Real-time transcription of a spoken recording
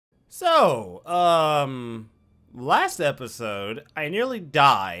So, last episode, I nearly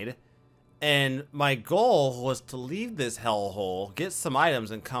died, and my goal was to leave this hellhole, get some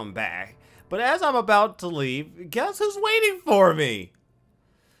items, and come back. But as I'm about to leave, guess who's waiting for me?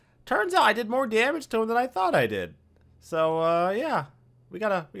 Turns out I did more damage to him than I thought I did. So, yeah. We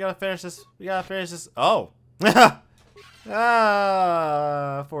gotta finish this. We gotta finish this. Oh.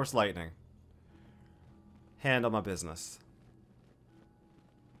 Force lightning. Handle my business.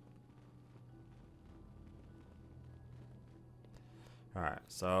 Alright,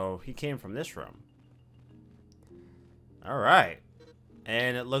 so he came from this room. Alright.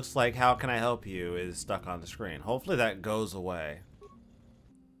 And it looks like "how can I help you" is stuck on the screen. Hopefully that goes away.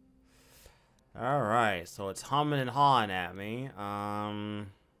 Alright, so it's humming and hawing at me.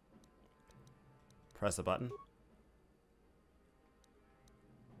 Press a button.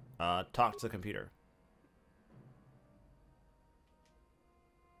 Talk to the computer.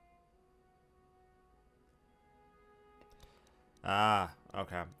 Ah,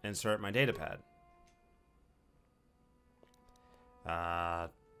 okay. Insert my data pad.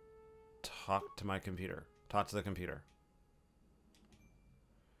 Talk to my computer. Talk to the computer.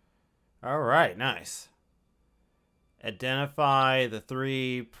 Alright, nice. Identify the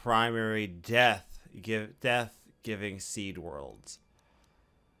 3 primary death-giving seed worlds.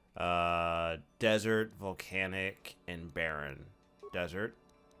 Desert, volcanic, and barren. Desert,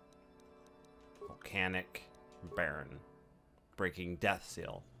 volcanic, barren. Breaking death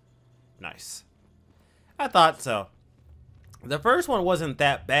seal. Nice. I thought so. The first one wasn't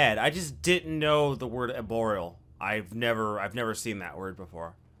that bad. I just didn't know the word arboreal. I've never seen that word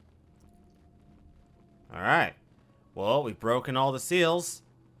before. Alright. Well, we've broken all the seals.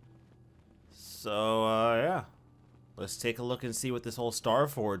 So, yeah. Let's take a look and see what this whole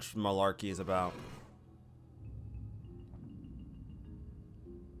Starforge malarkey is about.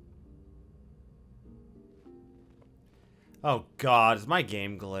 Oh god, is my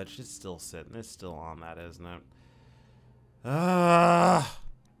game glitched? It's still sitting. It's still on that, isn't it? Alright.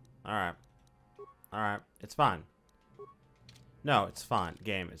 Alright. It's fine. No, it's fine.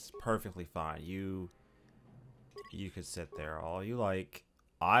 Game, it's perfectly fine. You could sit there all you like.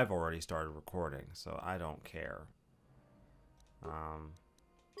 I've already started recording, so I don't care.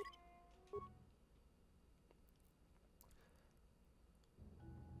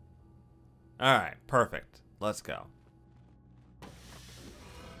 Alright, perfect. Let's go.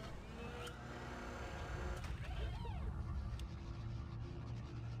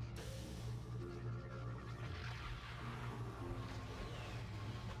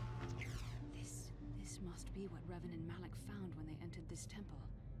 This must be what Revan and Malak found when they entered this temple.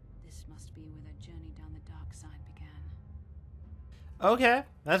 This must be where their journey down the dark side began. Okay,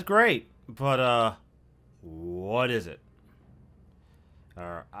 that's great. But, what is it?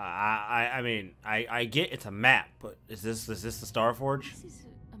 I mean, I get it's a map, but is this the Starforge? This is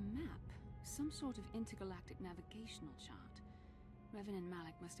a map. Some sort of intergalactic navigational chart. Revan and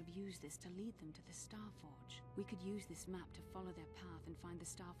Malak must have used this to lead them to the Starforge. We could use this map to follow their path and find the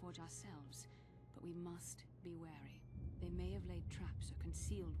Starforge ourselves. But we must be wary. They may have laid traps or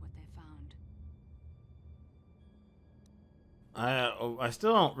concealed what they found. I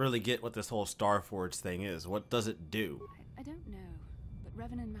still don't really get what this whole Starforge thing is. What does it do? I don't know, but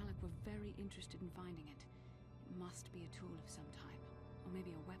Revan and Malak were very interested in finding it. It must be a tool of some type, or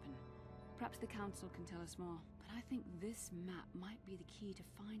maybe a weapon. Perhaps the Council can tell us more, but I think this map might be the key to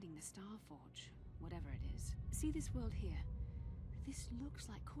finding the Starforge, whatever it is. See this world here? This looks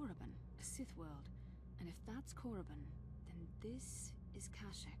like Korriban, a Sith world. And if that's Korriban, then this is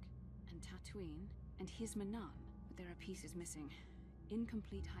Kashyyyk, and Tatooine, and here's Manan. But there are pieces missing.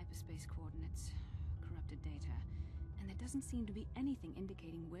 Incomplete hyperspace coordinates, corrupted data, and there doesn't seem to be anything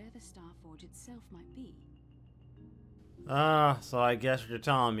indicating where the Starforge itself might be. So I guess what you're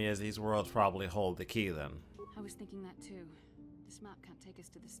telling me is these worlds probably hold the key then. I was thinking that too. This map can't take us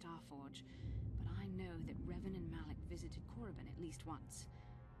to the Starforge, but I know that Revan and Malak visited Korriban at least once.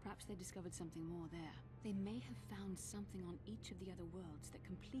 Perhaps they discovered something more there. They may have found something on each of the other worlds that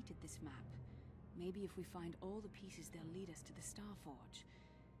completed this map. Maybe if we find all the pieces, they'll lead us to the Starforge,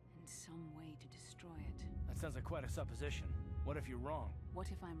 and some way to destroy it. That sounds like quite a supposition. What if you're wrong?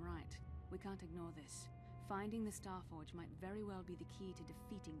 What if I'm right? We can't ignore this. Finding the Starforge might very well be the key to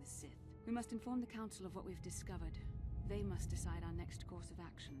defeating the Sith. We must inform the Council of what we've discovered. They must decide our next course of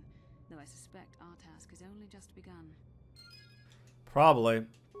action, though I suspect our task has only just begun. Probably.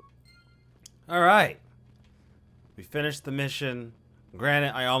 Alright. We finished the mission.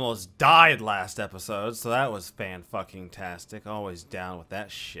 Granted, I almost died last episode, so that was fan-fucking-tastic. Always down with that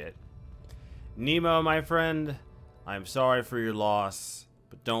shit. Nemo, my friend, I'm sorry for your loss.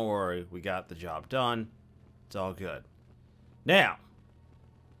 But don't worry, we got the job done. It's all good. Now,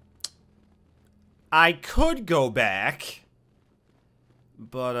 I could go back,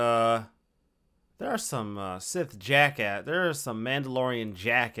 but there are some there are some Mandalorian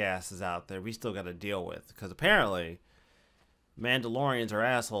jackasses out there we still got to deal with, because apparently Mandalorians are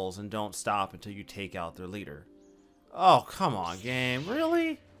assholes and don't stop until you take out their leader. Oh, come on, game.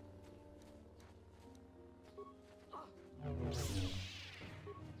 Really?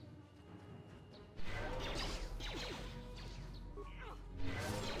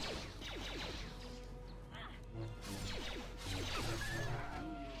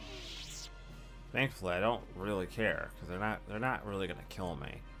 Thankfully, I don't really care, because they're not really gonna kill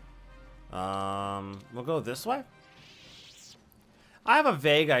me. We'll go this way. I have a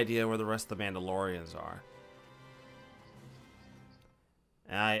vague idea where the rest of the Mandalorians are.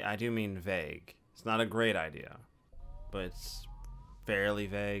 And I do mean vague. It's not a great idea, but it's fairly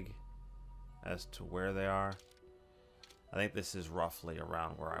vague as to where they are. I think this is roughly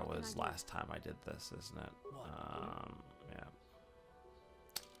around where I was last time I did this, isn't it? Yeah.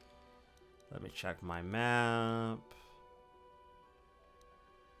 Let me check my map.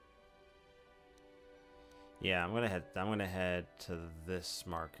 Yeah, I'm gonna head to this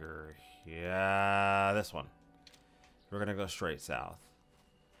marker. Yeah, this one. We're gonna go straight south.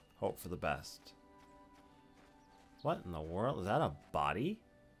 Hope for the best. What in the world? Is that a body?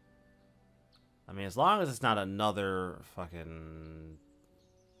 I mean, as long as it's not another fucking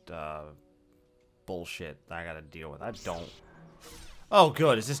bullshit that I gotta deal with. I don't. Oh,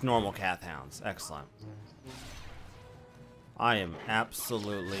 good. It's just normal Cath Hounds. Excellent. I am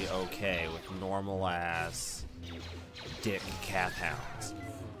absolutely okay with normal ass dick Cath Hounds.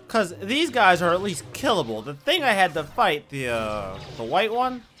 Cause these guys are at least killable. The thing I had to fight, the white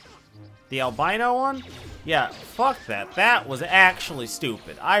one, the albino one, yeah, fuck that. That was actually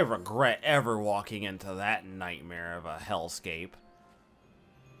stupid. I regret ever walking into that nightmare of a hellscape.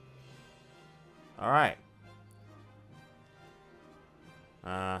 All right.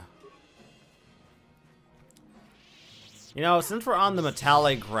 You know, since we're on the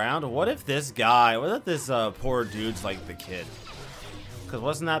metallic ground, what if this poor dude's like the kid? Because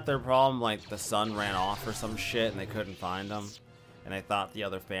wasn't that their problem? Like, the son ran off or some shit and they couldn't find him. And they thought the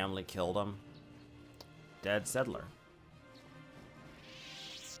other family killed him. Dead settler.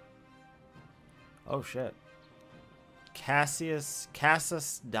 Oh, shit. Cassis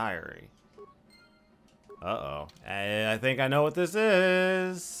Diary. Uh-oh. I think I know what this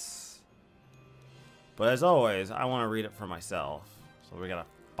is. But as always, I want to read it for myself. So we gotta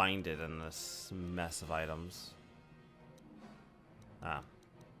find it in this mess of items. Ah.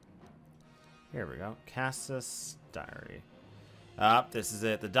 Here we go. Cassis Diary. This is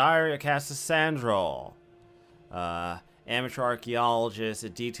it. The Diary of Cassis Sandrol. Amateur archaeologist.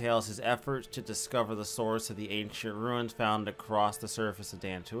 It details his efforts to discover the source of the ancient ruins found across the surface of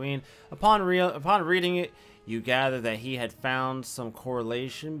Dantooine. Upon reading it, you gather that he had found some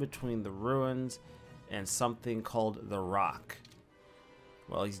correlation between the ruins and something called the Rock.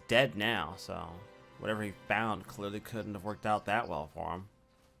 Well, he's dead now, so whatever he found clearly couldn't have worked out that well for him.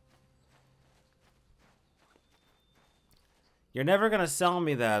 You're never gonna sell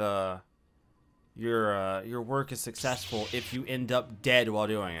me that your work is successful if you end up dead while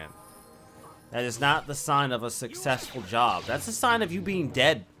doing it. That is not the sign of a successful job. That's a sign of you being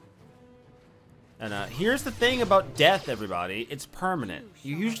dead. And here's the thing about death, everybody. It's permanent.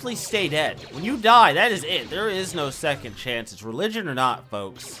 You usually stay dead. When you die, that is it. There is no second chances, religion or not,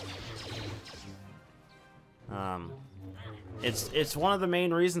 folks. It's one of the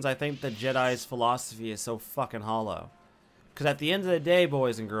main reasons I think the Jedi's philosophy is so fucking hollow. Because at the end of the day,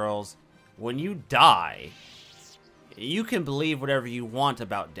 boys and girls, when you die, you can believe whatever you want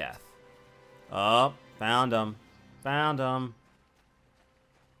about death. Oh, found them. Found them.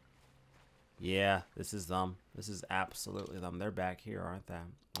 Yeah, this is them. This is absolutely them. They're back here, aren't they?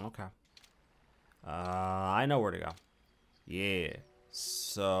 Okay. I know where to go. Yeah.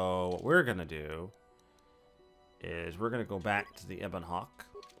 So, what we're going to do is we're going to go back to the Ebon Hawk.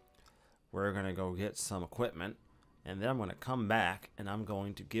 We're going to go get some equipment. And then I'm going to come back and I'm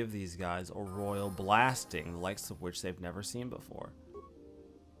going to give these guys a royal blasting, the likes of which they've never seen before.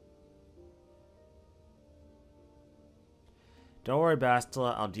 Don't worry,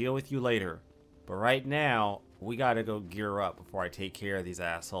 Bastila. I'll deal with you later. But right now, we gotta go gear up before I take care of these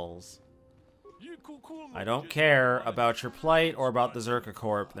assholes. I don't care about your plight or about the Zerka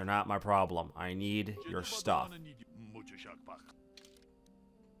Corp. They're not my problem. I need your stuff.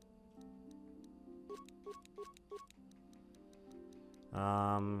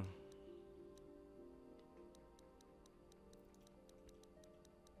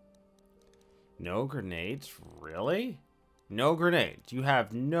 No grenades? Really? No grenades. You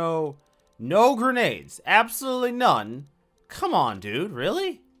have no grenades. Absolutely none. Come on, dude.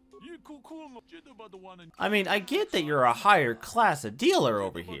 Really? I mean, I get that you're a higher class of dealer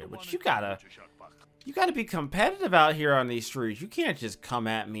over here, but you gotta be competitive out here on these streets. You can't just come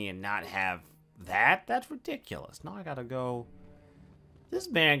at me and not have that. That's ridiculous. Now I gotta go. This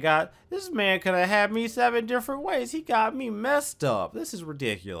man could have had me 7 different ways. He got me messed up. This is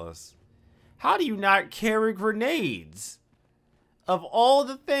ridiculous. How do you not carry grenades? Of all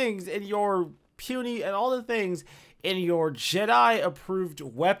the things in your puny and all the things in your Jedi-approved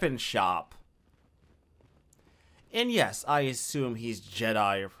weapon shop. And yes, I assume he's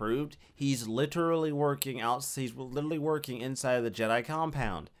Jedi-approved. He's literally working outside. He's literally working inside of the Jedi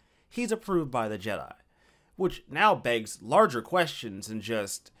compound. He's approved by the Jedi. Which now begs larger questions than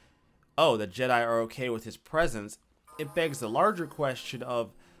just, oh, the Jedi are okay with his presence. It begs the larger question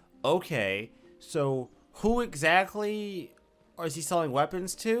of, okay, so who exactly is he selling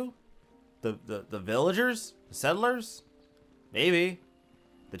weapons to? The villagers? The settlers? Maybe.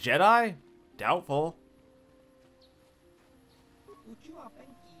 The Jedi? Doubtful.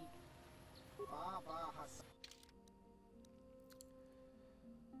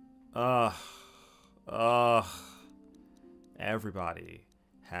 Everybody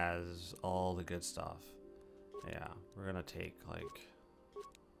has all the good stuff. Yeah, we're gonna take like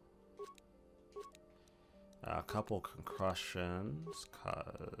a couple concussions,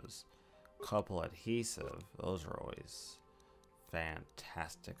 cause couple adhesive. Those are always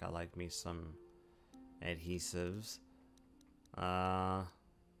fantastic. I like me some adhesives. And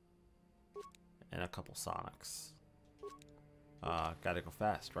a couple Sonics. Gotta go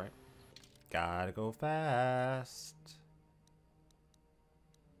fast, right? Gotta go fast.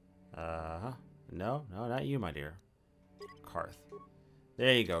 No, not you, my dear. Karth.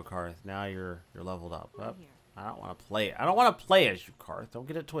 There you go, Karth. Now you're leveled up. Oh, I don't want to play. I don't want to play as you, Karth. Don't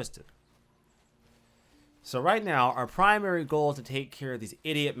get it twisted. So right now, our primary goal is to take care of these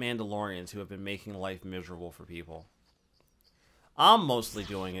idiot Mandalorians who have been making life miserable for people. I'm mostly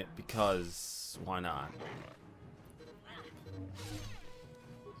doing it because why not?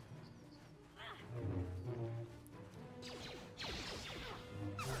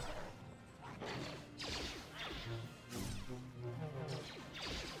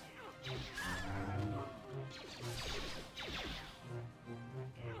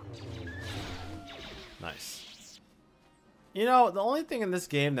 Nice. You know, the only thing in this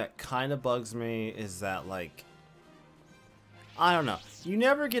game that kind of bugs me is that, like, I don't know. You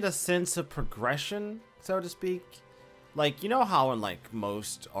never get a sense of progression, so to speak. Like, you know how in, like,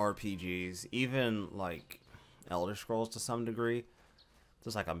 most RPGs, even, like, Elder Scrolls to some degree,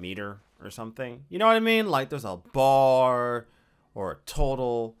 there's, like, a meter or something. You know what I mean? Like, there's a bar or a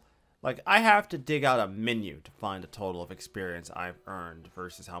total. Like, I have to dig out a menu to find a total of experience I've earned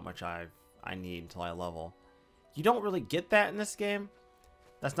versus how much I need until I level. You don't really get that in this game.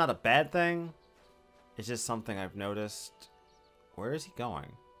 That's not a bad thing. It's just something I've noticed. Where is he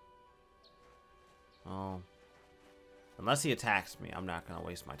going? Oh. Unless he attacks me, I'm not going to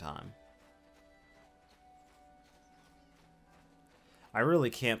waste my time. I really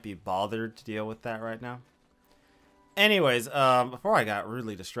can't be bothered to deal with that right now. Anyways, before I got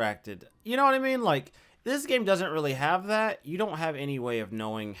really distracted, you know what I mean? Like, this game doesn't really have that. You don't have any way of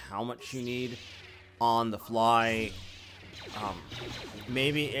knowing how much you need on the fly.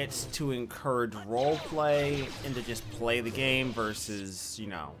 Maybe it's to encourage roleplay and to just play the game versus, you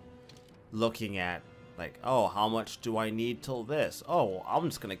know, looking at, like, oh, how much do I need till this? Oh, I'm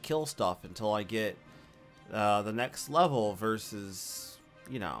just going to kill stuff until I get the next level versus,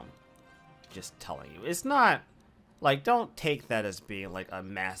 you know, just telling you. It's not, like, don't take that as being, like, a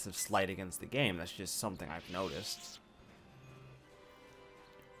massive slight against the game. That's just something I've noticed.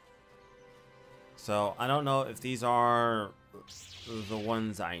 So, I don't know if these are the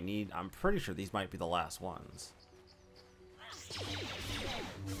ones I need. I'm pretty sure these might be the last ones.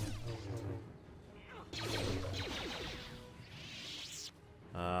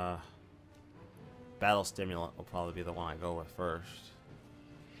 Battle Stimulant will probably be the one I go with first.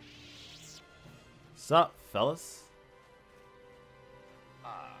 Sup, fellas?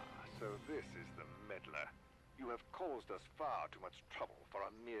 Ah, so this is the meddler. You have caused us far too much trouble for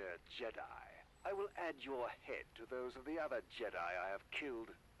a mere Jedi. I will add your head to those of the other Jedi I have killed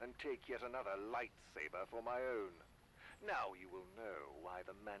and take yet another lightsaber for my own. Now you will know why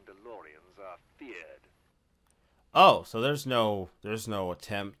the Mandalorians are feared. Oh, so there's no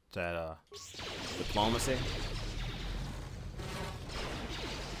attempt at diplomacy.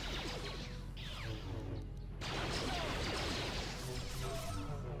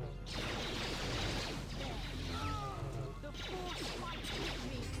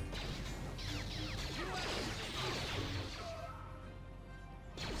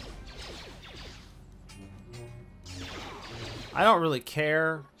 I don't really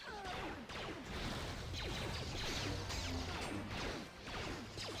care.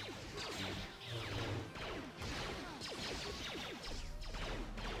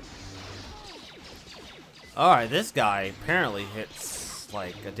 Alright, this guy apparently hits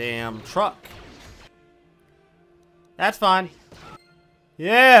like a damn truck. That's fine.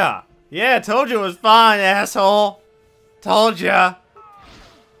 Yeah! Yeah, told you it was fine, asshole! Told ya!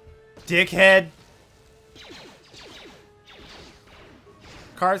 Dickhead!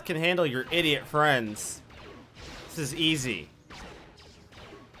 Cars can handle your idiot friends. This is easy.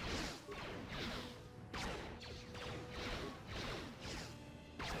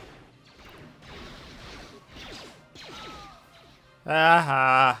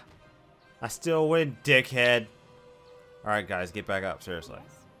 Aha! I still win, dickhead. Alright guys, get back up, seriously.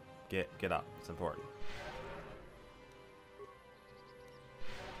 Get up. It's important.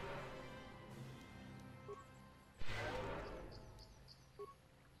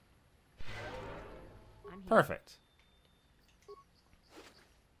 Perfect.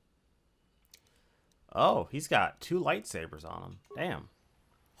 Oh, he's got 2 lightsabers on him. Damn.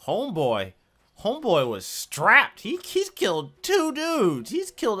 Homeboy. Homeboy was strapped. He's killed 2 dudes.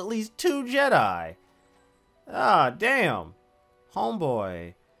 He's killed at least 2 Jedi. Ah, damn.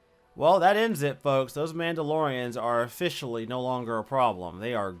 Homeboy. Well, that ends it, folks. Those Mandalorians are officially no longer a problem.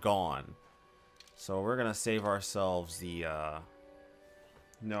 They are gone. So we're gonna save ourselves the,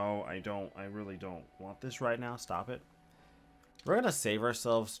 No, I don't. I really don't want this right now. Stop it. We're gonna save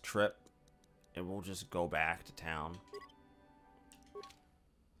ourselves a trip, and we'll just go back to town.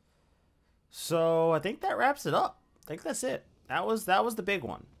 So I think that wraps it up. I think that's it. That was the big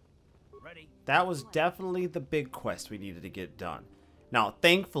one. Ready? That was definitely the big quest we needed to get done. Now,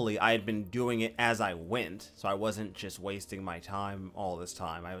 thankfully, I had been doing it as I went, so I wasn't just wasting my time all this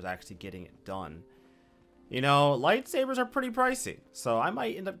time. I was actually getting it done. You know, lightsabers are pretty pricey, so I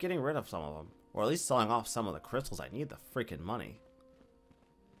might end up getting rid of some of them. Or at least selling off some of the crystals. I need the freaking money.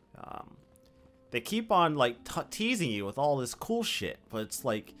 They keep on, like, teasing you with all this cool shit, but it's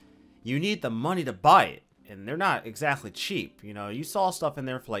like, you need the money to buy it. And they're not exactly cheap, you know. You saw stuff in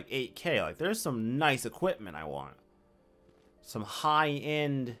there for like 8K. Like, there's some nice equipment I want. Some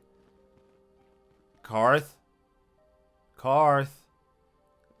high-end... Karth? Karth?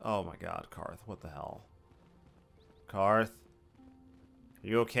 Oh my god, Karth. What the hell? Karth? Are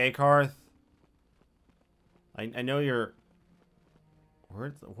you okay, Karth? I know you're...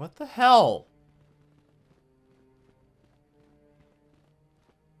 What the hell?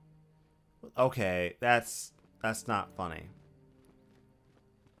 Okay, that's not funny.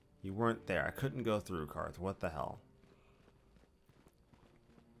 You weren't there. I couldn't go through, Karth. What the hell?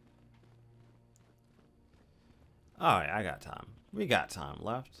 Alright, I got time. We got time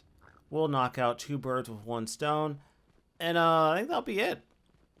left. We'll knock out 2 birds with 1 stone. And, I think that'll be it.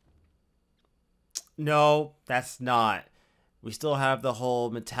 No, that's not. We still have the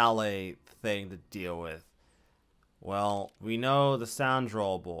whole Metale thing to deal with. Well, we know the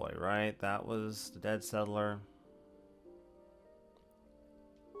Sandrol boy, right? That was the dead settler.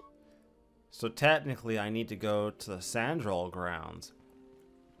 So technically, I need to go to the Sandrol grounds,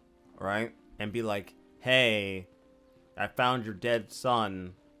 right? And be like, hey, I found your dead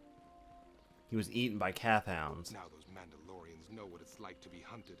son. He was eaten by Kath hounds. Now those Mandalorians know what it's like to be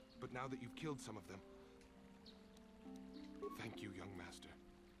hunted, but now that you've killed some of them... Thank you, young master.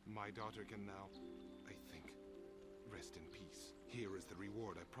 My daughter can now, I think, rest in peace. Here is the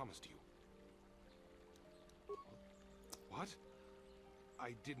reward I promised you. What?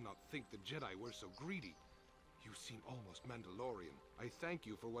 I did not think the Jedi were so greedy. You seem almost Mandalorian. I thank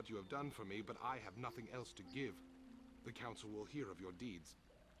you for what you have done for me, but I have nothing else to give. The Council will hear of your deeds,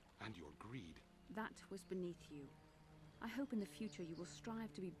 and your greed. That was beneath you. I hope in the future you will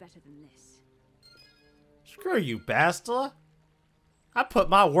strive to be better than this. Screw you, Bastila. I put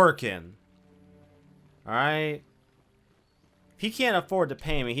my work in. Alright? If he can't afford to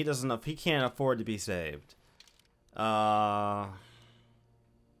pay me, he can't afford to be saved.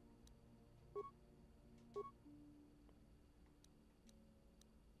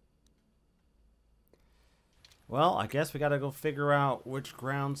 Well, I guess we gotta go figure out which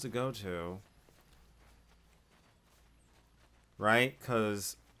grounds to go to. Right?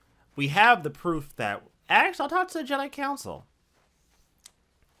 Because we have the proof that... Actually, I'll talk to the Jedi Council.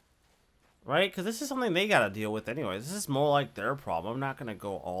 Right? Because this is something they gotta deal with anyway. This is more like their problem. I'm not gonna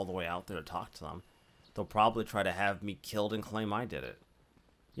go all the way out there to talk to them. They'll probably try to have me killed and claim I did it.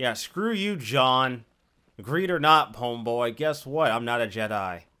 Yeah, screw you, John. Agreed or not, homeboy, guess what? I'm not a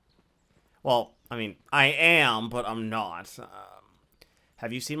Jedi. Well, I mean, I am, but I'm not.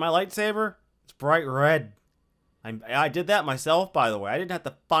 Have you seen my lightsaber? It's bright red. I did that myself, by the way. I didn't have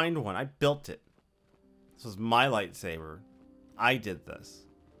to find one. I built it. This was my lightsaber. I did this.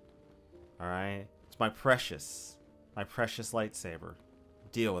 Alright? It's my precious lightsaber.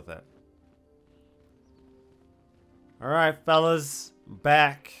 Deal with it. Alright, fellas. I'm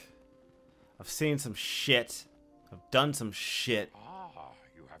back. I've seen some shit. I've done some shit. Ah,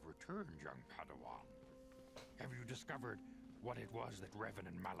 you have returned, young Padawan. Have you discovered what it was that Revan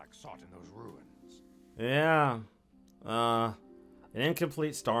and Malak sought in those ruins? Yeah. An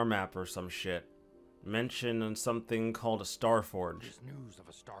incomplete star map or some shit. Mention on something called a star forge. This news of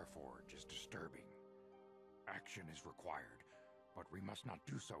a star forge is disturbing. Action is required, but we must not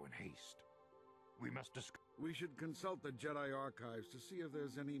do so in haste. We should consult the Jedi archives to see if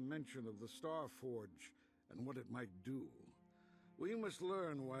there's any mention of the Star Forge and what it might do. We must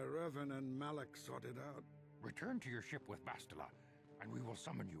learn why Revan and Malak sought it out. Return to your ship with Bastila, and we will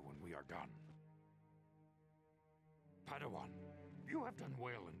summon you when we are done. Padawan, you have done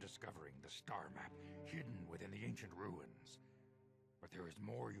well in discovering the star map hidden within the ancient ruins. But there is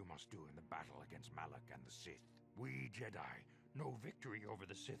more you must do in the battle against Malak and the Sith. We Jedi know victory over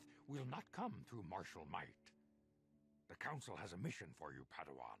the Sith will not come through martial might. The Council has a mission for you,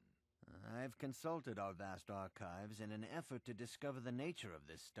 Padawan. I've consulted our vast archives in an effort to discover the nature of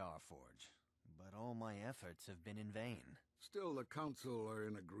this Star Forge, but all my efforts have been in vain. Still, the Council are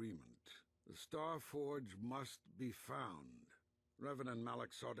in agreement. The Star Forge must be found. Revan and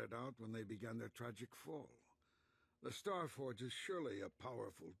Malak sought it out when they began their tragic fall. The Star Forge is surely a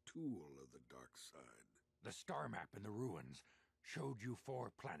powerful tool of the dark side. The star map in the ruins showed you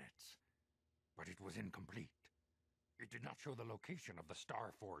 4 planets, but it was incomplete. It did not show the location of the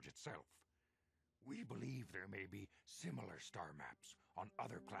Star Forge itself. We believe there may be similar star maps on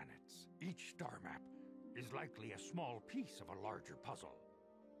other planets. Each star map is likely a small piece of a larger puzzle.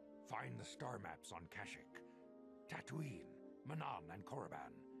 Find the star maps on Kashyyyk, Tatooine, Manan, and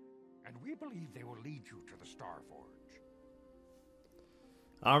Korriban, and we believe they will lead you to the Star Forge.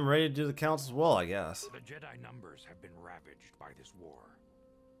 I'm ready to do the Council's will, I guess. The Jedi numbers have been ravaged by this war,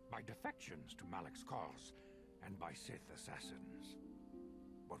 by defections to Malak's cause, and by Sith assassins.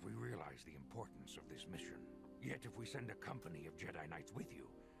 But we realize the importance of this mission. Yet if we send a company of Jedi Knights with you,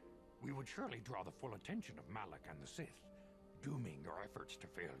 we would surely draw the full attention of Malak and the Sith, dooming your efforts to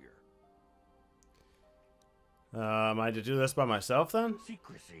failure. Am I to do this by myself, then?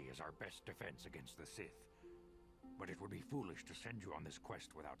 Secrecy is our best defense against the Sith. But it would be foolish to send you on this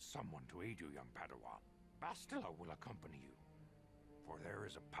quest without someone to aid you, young Padawan. Bastila will accompany you, for there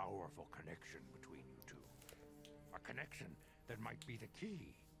is a powerful connection between you two. A connection that might be the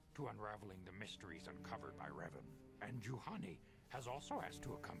key to unraveling the mysteries uncovered by Revan. And Juhani has also asked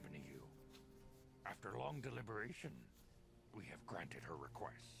to accompany you. After long deliberation, we have granted her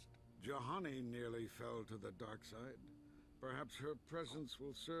request. Juhani nearly fell to the dark side. Perhaps her presence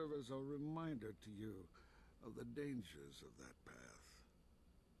will serve as a reminder to you of the dangers of that path.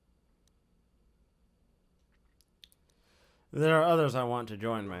 There are others I want to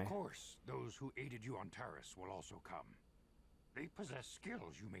join me. Of course, those who aided you on Taris will also come. They possess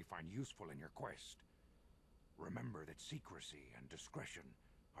skills you may find useful in your quest. Remember that secrecy and discretion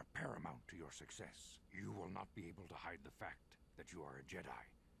are paramount to your success. You will not be able to hide the fact that you are a Jedi,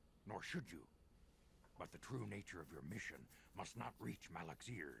 nor should you. But the true nature of your mission must not reach Malak's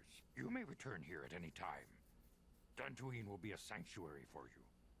ears. You may return here at any time. Dantooine will be a sanctuary for you,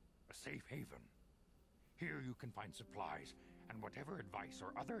 a safe haven. Here you can find supplies and whatever advice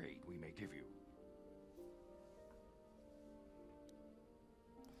or other aid we may give you.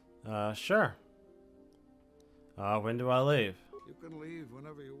 Sure. When do I leave? You can leave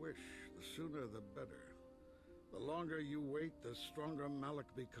whenever you wish. The sooner the better. The longer you wait, the stronger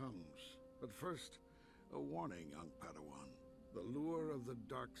Malak becomes. But first, a warning, young Padawan. The lure of the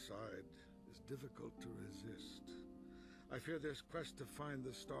dark side is difficult to resist. I fear this quest to find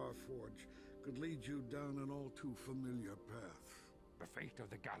the Star Forge could lead you down an all-too familiar path. The fate of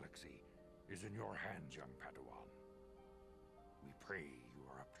the galaxy is in your hands, young Padawan. We pray you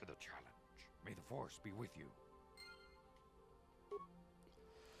are up to the challenge. May the Force be with you.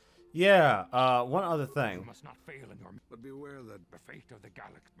 Yeah, one other thing. You must not fail in your... But beware that The fate of the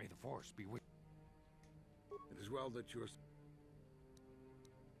galaxy. May the Force be with it is well that you're...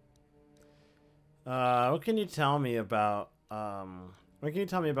 What can you tell me about, what can you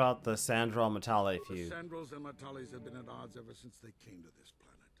tell me about the Sandral Matale The feud? Sandrals and Matalis have been at odds ever since they came to this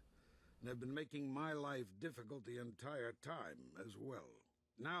planet, and have been making my life difficult the entire time as well.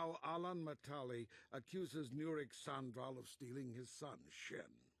 Now Alan Matali accuses Nurik Sandral of stealing his son, Shen.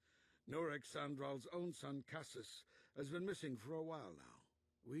 Nurik Sandral's own son, Cassis, has been missing for a while now.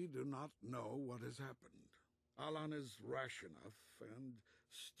 We do not know what has happened. Alan is rash enough and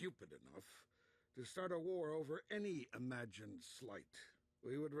stupid enough to start a war over any imagined slight.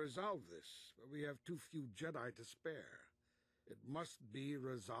 We would resolve this, but we have too few Jedi to spare. It must be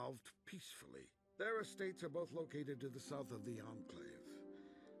resolved peacefully. Their estates are both located to the south of the Enclave.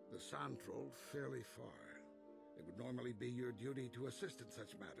 The Sandtroll fairly far. It would normally be your duty to assist in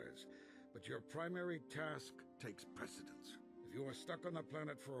such matters, but your primary task takes precedence. If you are stuck on the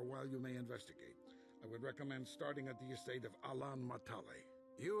planet for a while, you may investigate. I would recommend starting at the estate of Alan Matale.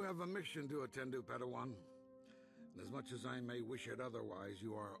 You have a mission to attend to, Padawan. And as much as I may wish it otherwise,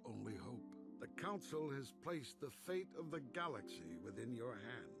 you are our only hope. The Council has placed the fate of the galaxy within your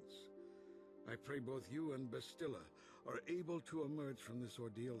hands. I pray both you and Bastilla are able to emerge from this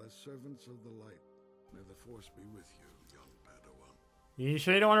ordeal as servants of the light. May the Force be with you, young Padawan. You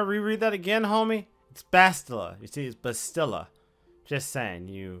sure you don't want to reread that again, homie? It's Bastilla. You see, it's Bastilla. Just saying,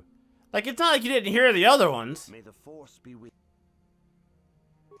 you... Like, it's not like you didn't hear the other ones. May the Force be with...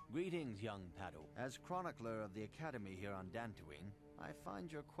 Greetings, young Padawan. As chronicler of the Academy here on Dantooine, I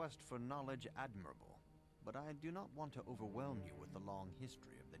find your quest for knowledge admirable. But I do not want to overwhelm you with the long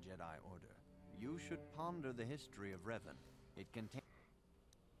history of the Jedi Order. You should ponder the history of Revan. It contains...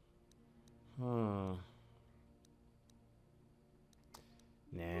 Nah.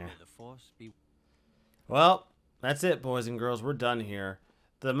 May the Force be... Well, that's it, boys and girls. We're done here.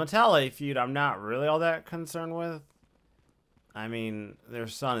 The Matale feud, I'm not really all that concerned with. I mean, their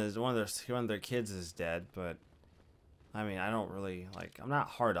son is one of their kids is dead, but I mean, I don't really like. I'm not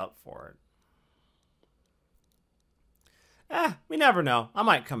hard up for it. We never know. I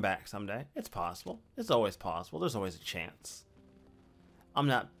might come back someday. It's possible. It's always possible. There's always a chance. I'm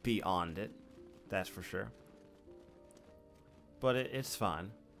not beyond it, that's for sure. But it's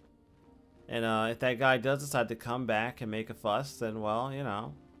fine. And if that guy does decide to come back and make a fuss, then, well, you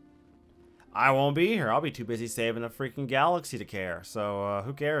know, I won't be here. I'll be too busy saving a freaking galaxy to care. So,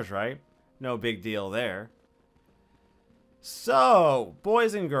 who cares, right? No big deal there. So,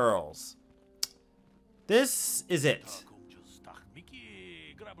 boys and girls, this is it.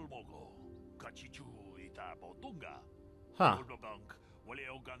 Huh.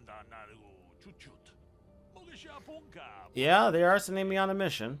 Yeah, they are sending me on a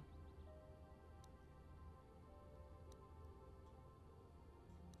mission.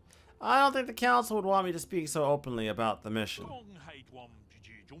 I don't think the council would want me to speak so openly about the mission.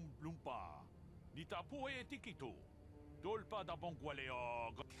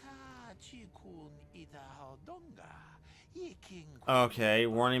 Okay,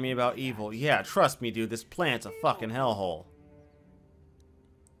 warning me about evil. Yeah, trust me, dude, this planet's a fucking hellhole.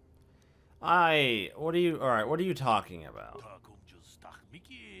 What are you talking about?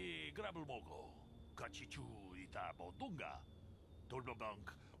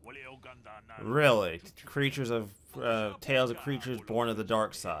 Really? Creatures of, tales of creatures born of the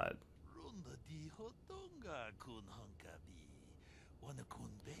dark side.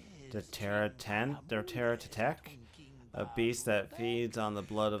 The Terra-Tetek? A beast that feeds on the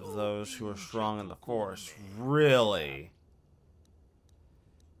blood of those who are strong in the Force. Really?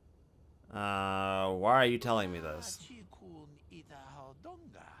 Why are you telling me this?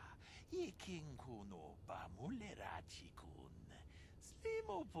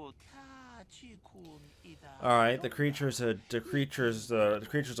 Alright, the creature's a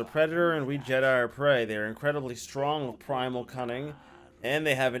predator and we Jedi are prey. They are incredibly strong with primal cunning, and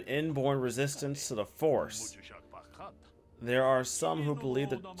they have an inborn resistance to the Force. There are some who believe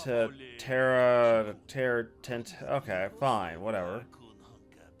that okay, fine, whatever.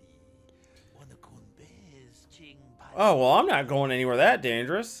 Oh, well, I'm not going anywhere that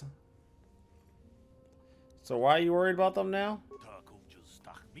dangerous. So why are you worried about them now?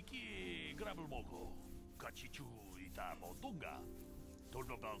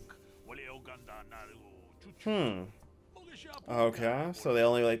 Okay, so they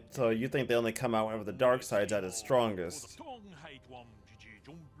only so you think they only come out whenever the dark side's at its strongest.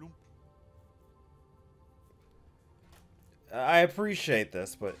 I appreciate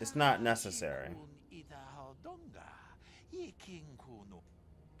this, but it's not necessary.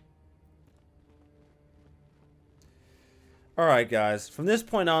 Alright guys, from this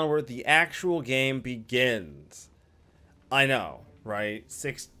point onward, the actual game begins. I know, right?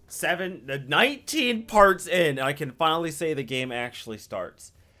 19 parts in, I can finally say the game actually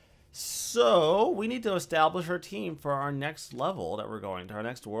starts. So, we need to establish our team for our next level that we're going to, our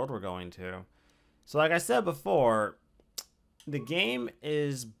next world we're going to. So like I said before, the game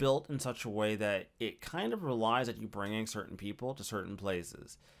is built in such a way that it kind of relies on you bringing certain people to certain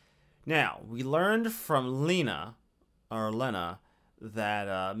places. Now, we learned from Lena,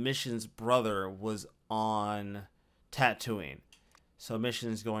 that Mission's brother was on Tatooine. So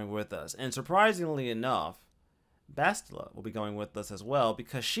Mission's going with us. And surprisingly enough, Bastila will be going with us as well,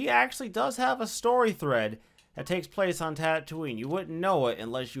 because she actually does have a story thread that takes place on Tatooine. You wouldn't know it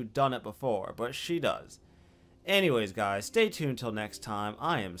unless you'd done it before, but she does. Anyways, guys, stay tuned till next time.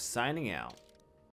 I am signing out.